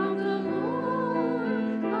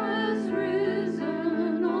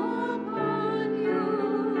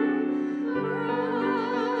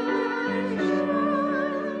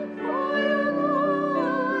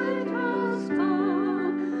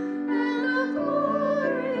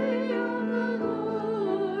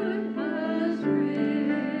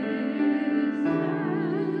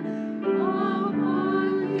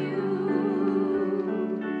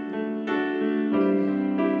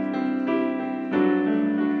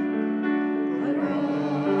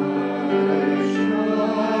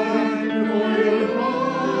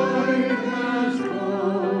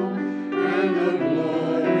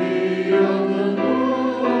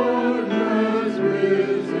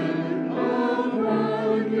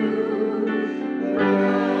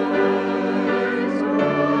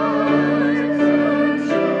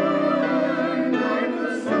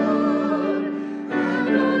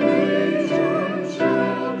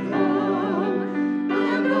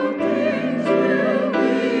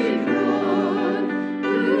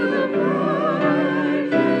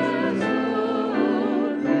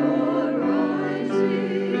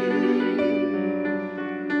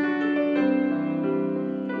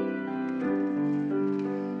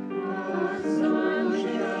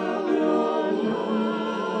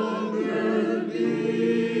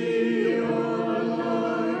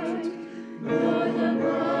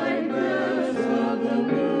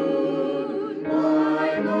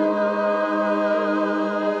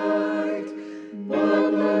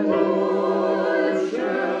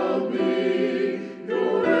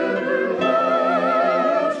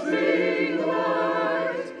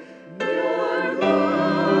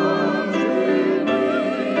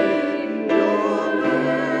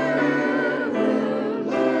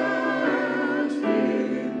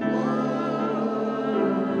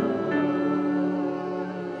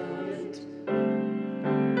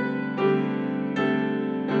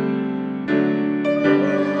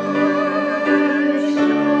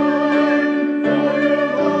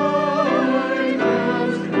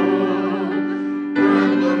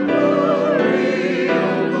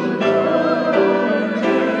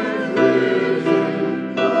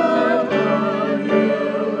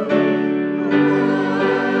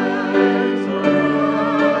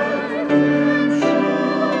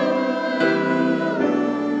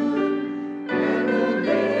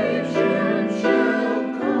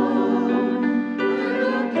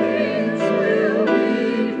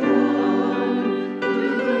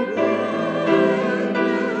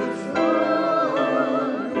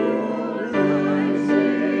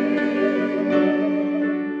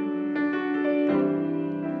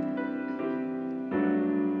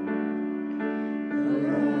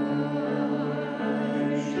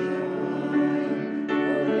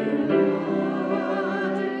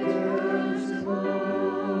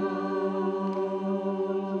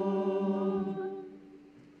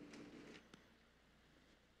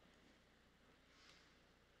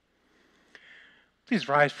Please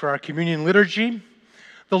rise for our communion liturgy.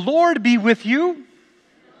 The Lord be with you.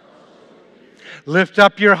 Lift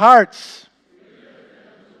up your hearts.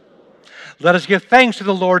 Let us give thanks to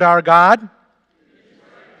the Lord our God.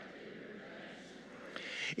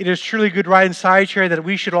 It is truly good, right, and salutary that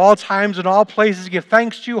we should all times and all places give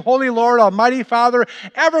thanks to you, Holy Lord, Almighty Father,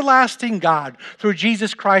 everlasting God, through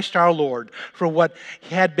Jesus Christ our Lord. For what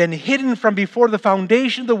had been hidden from before the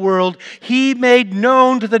foundation of the world, He made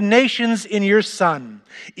known to the nations in your Son.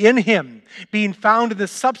 In Him, being found in the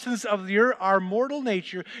substance of our mortal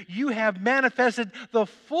nature, you have manifested the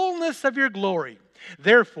fullness of your glory.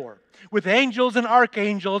 Therefore, with angels and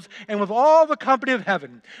archangels, and with all the company of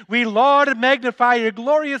heaven, we laud and magnify your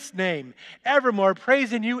glorious name, evermore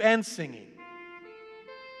praising you and singing.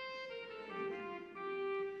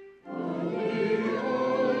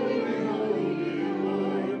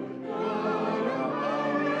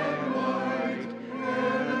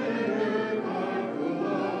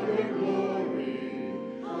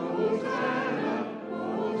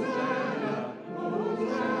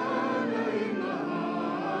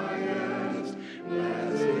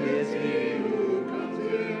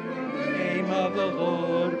 Of the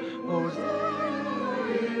Lord, Hosanna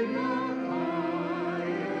in the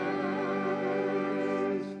highest.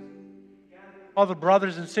 All the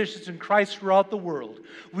brothers and sisters in Christ throughout the world,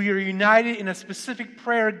 we are united in a specific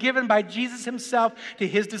prayer given by Jesus Himself to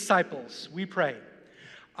His disciples. We pray,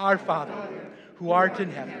 Our Father, who art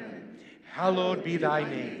in heaven, hallowed be thy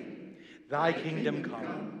name. Thy kingdom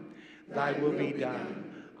come, thy will be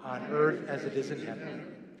done, on earth as it is in heaven.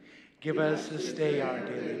 Give us this day our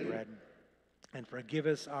daily bread, and forgive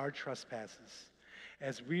us our trespasses,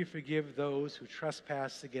 as we forgive those who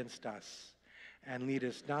trespass against us. And lead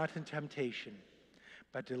us not in temptation,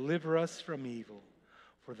 but deliver us from evil.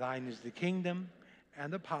 For thine is the kingdom,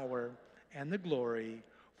 and the power, and the glory,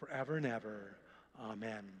 forever and ever.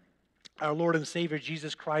 Amen. Our Lord and Savior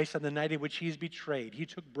Jesus Christ, on the night in which He is betrayed, He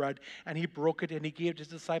took bread, and He broke it, and He gave to His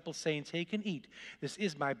disciples, saying, Take and eat. This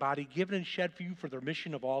is my body, given and shed for you for the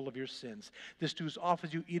remission of all of your sins. This do as often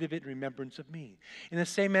as you eat of it in remembrance of me. In the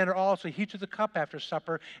same manner also He took the cup after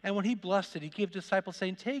supper, and when He blessed it, He gave to His disciples,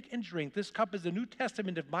 saying, Take and drink. This cup is the New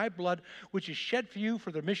Testament of my blood, which is shed for you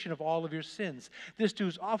for the remission of all of your sins. This do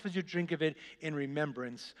as often as you drink of it in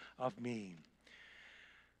remembrance of me.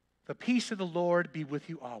 The peace of the Lord be with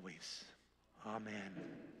you always. Amen.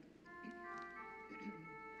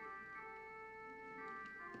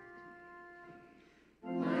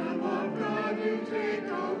 Lamb of God, you take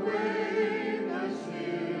away the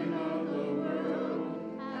sin of the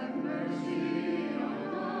world. Have mercy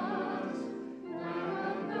on us. Lamb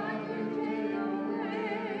of God, you take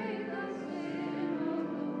away the sin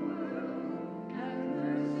of the world. Have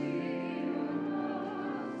mercy on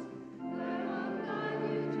us. Lamb of God,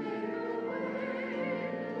 you take away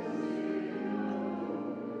the sin of the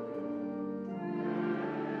world.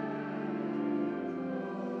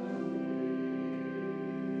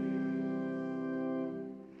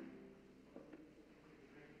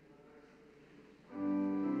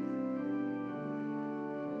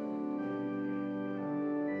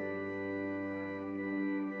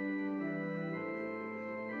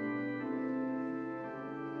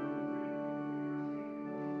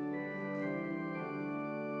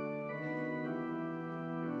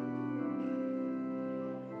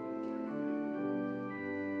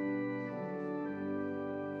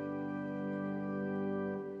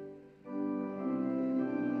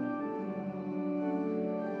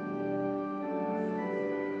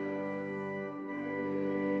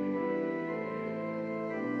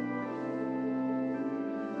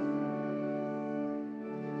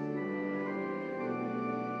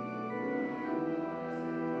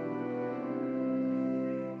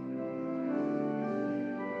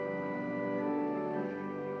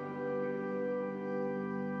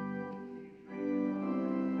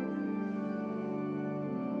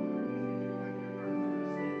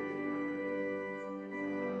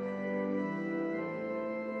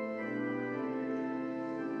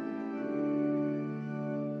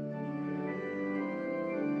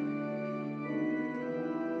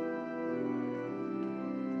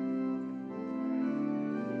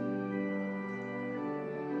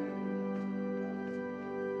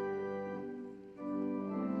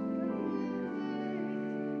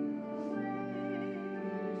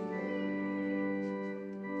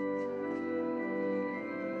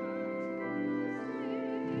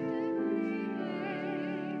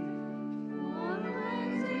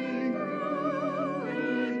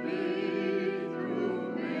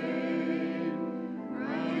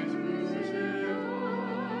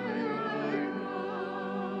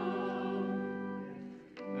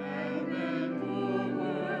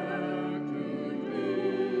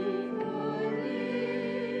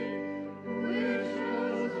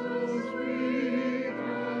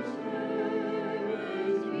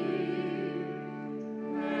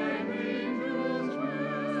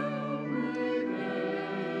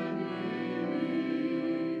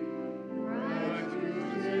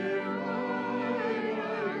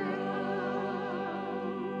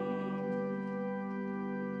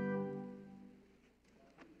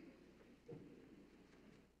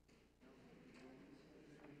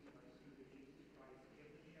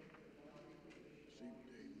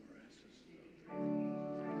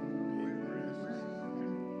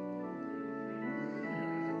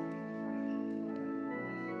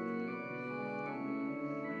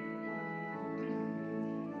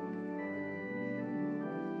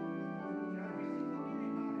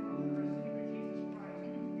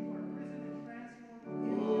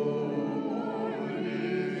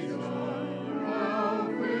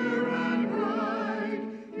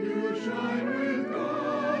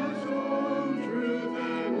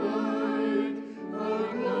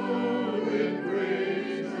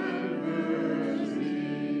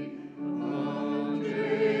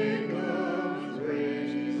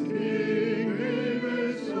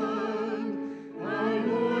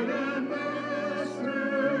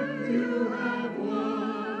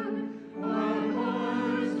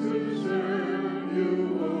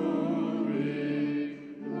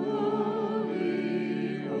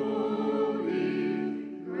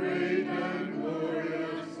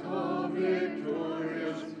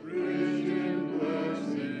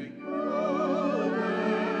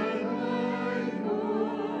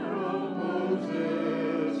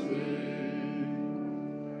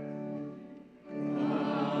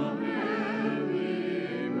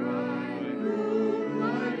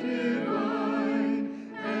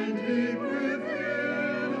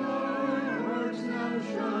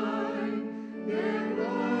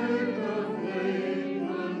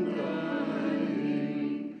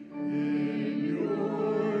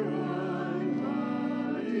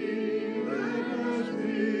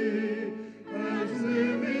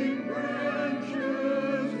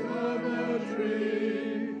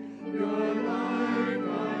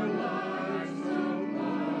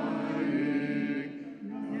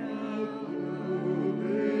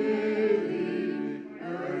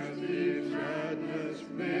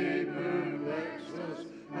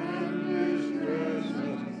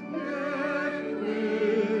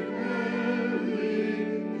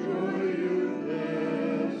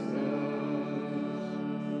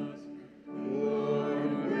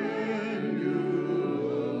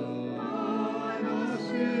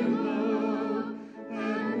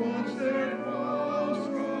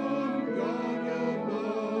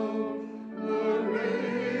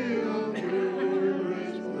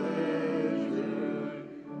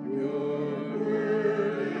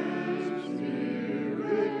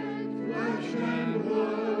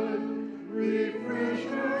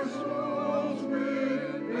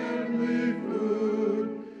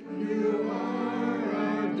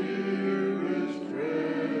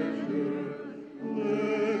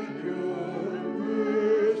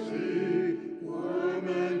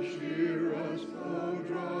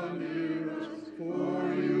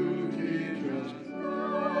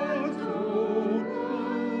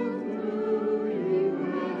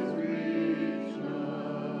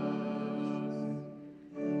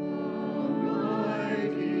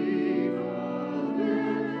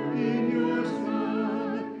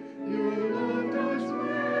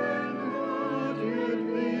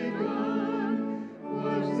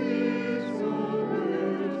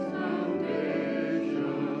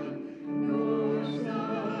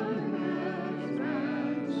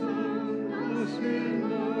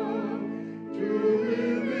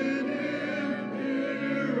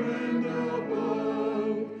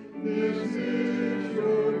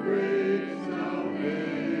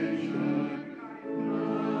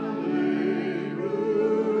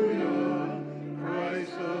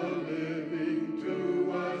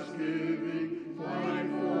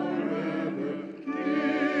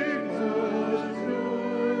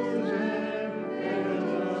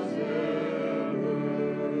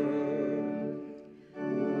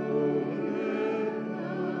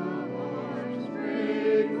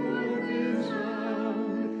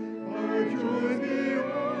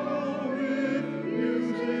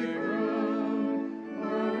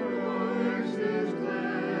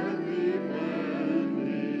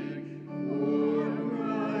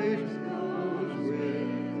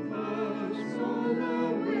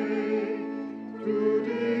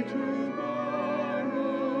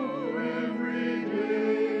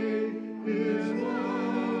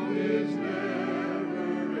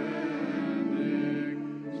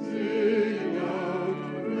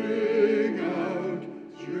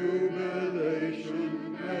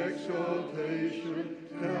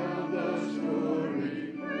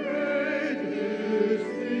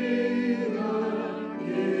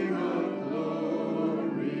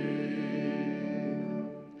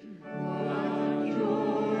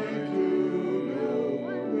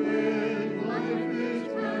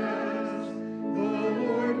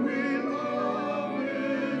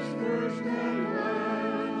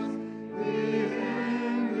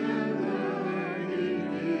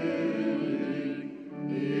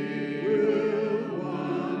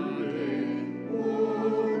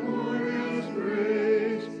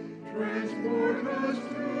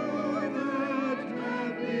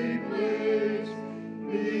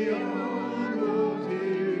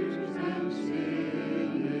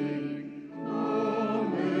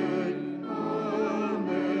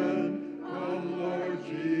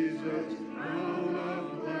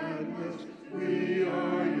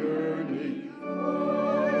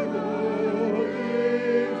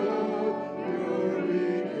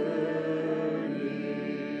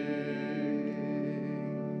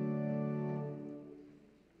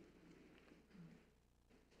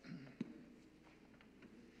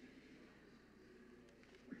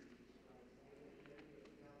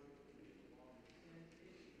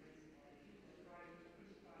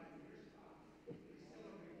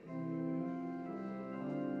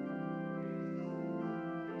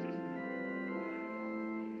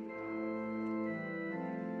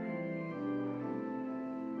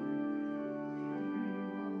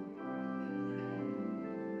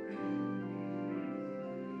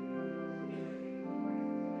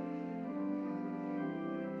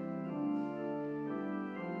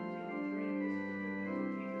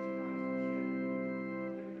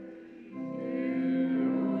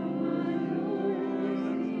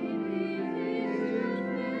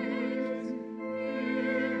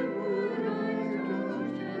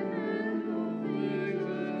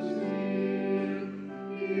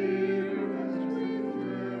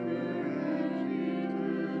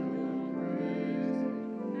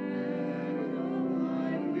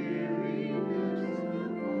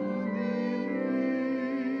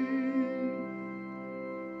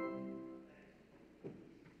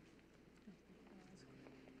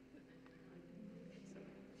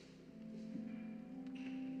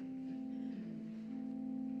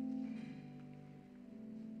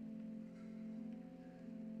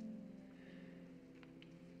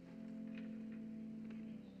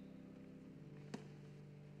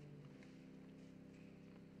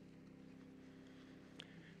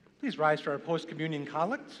 Please rise for our post-communion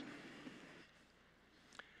collect.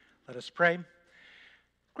 Let us pray.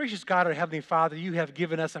 Gracious God, our Heavenly Father, you have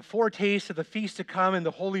given us a foretaste of the feast to come in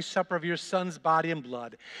the Holy Supper of your Son's body and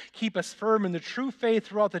blood. Keep us firm in the true faith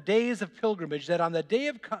throughout the days of pilgrimage, that on the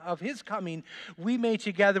day of his coming, we may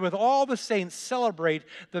together with all the saints celebrate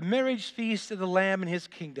the marriage feast of the Lamb in his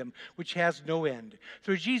kingdom, which has no end.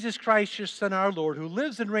 Through Jesus Christ, your Son, our Lord, who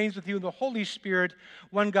lives and reigns with you in the Holy Spirit,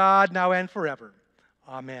 one God, now and forever.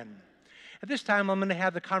 Amen. At this time, I'm going to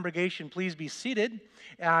have the congregation please be seated.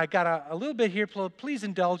 I got a little bit here. Please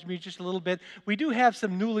indulge me just a little bit. We do have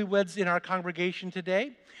some newlyweds in our congregation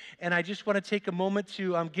today, and I just want to take a moment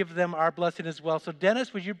to give them our blessing as well. So,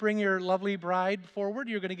 Dennis, would you bring your lovely bride forward?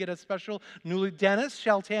 You're going to get a special Dennis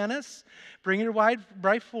Sheltanis, bring your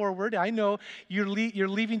bride forward. I know you're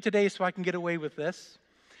leaving today, so I can get away with this.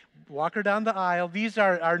 Walk her down the aisle. These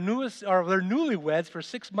are our newest, or they're newlyweds for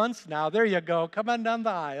 6 months now. There you go. Come on down the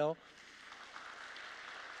aisle.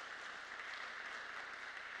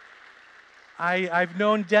 I've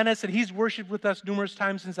known Dennis, and he's worshiped with us numerous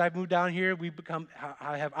times since I've moved down here.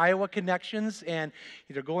 I have Iowa connections, and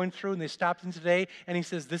they're going through, and they stopped in today, and he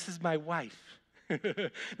says, "This is my wife."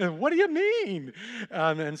 What do you mean?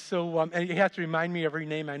 And you have to remind me every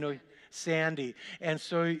name I know. Sandy. And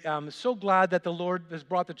so I'm so glad that the Lord has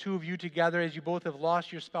brought the two of you together, as you both have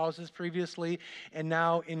lost your spouses previously, and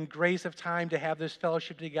now in grace of time to have this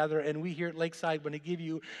fellowship together. And we here at Lakeside want to give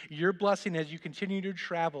you your blessing as you continue your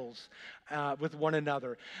travels with one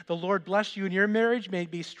another. The Lord bless you in your marriage. May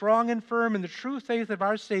it be strong and firm in the true faith of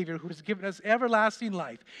our Savior, who has given us everlasting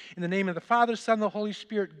life. In the name of the Father, Son, and the Holy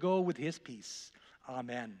Spirit, go with his peace.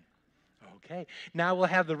 Amen. Okay, now we'll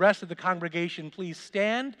have the rest of the congregation please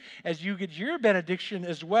stand as you get your benediction,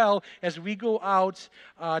 as well as we go out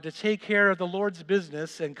to take care of the Lord's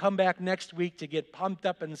business and come back next week to get pumped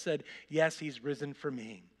up and said, "Yes, he's risen for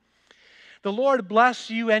me." The Lord bless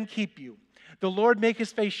you and keep you. The Lord make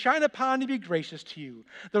his face shine upon you and be gracious to you.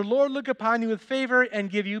 The Lord look upon you with favor and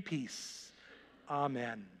give you peace.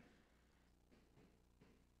 Amen.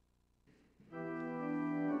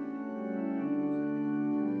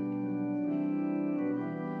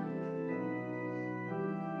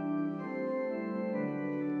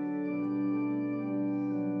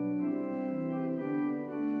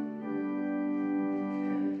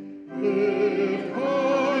 Amen.